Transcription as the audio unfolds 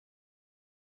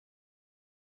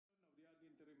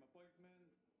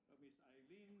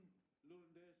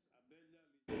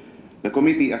The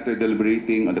committee, after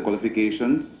deliberating on the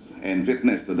qualifications and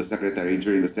fitness of the Secretary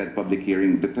during the said public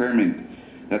hearing, determined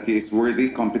that he is worthy,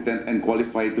 competent, and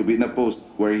qualified to be in the post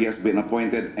where he has been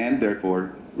appointed, and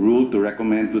therefore ruled to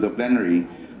recommend to the plenary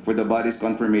for the body's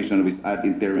confirmation of his ad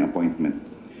interim appointment.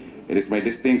 It is my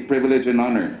distinct privilege and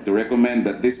honor to recommend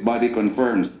that this body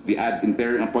confirms the ad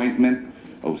interim appointment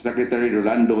of Secretary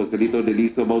Rolando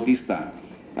Bautista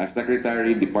as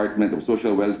Secretary, Department of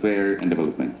Social Welfare and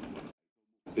Development.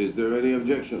 Is there any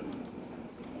objection?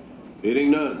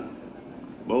 Hearing none,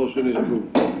 motion is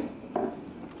approved.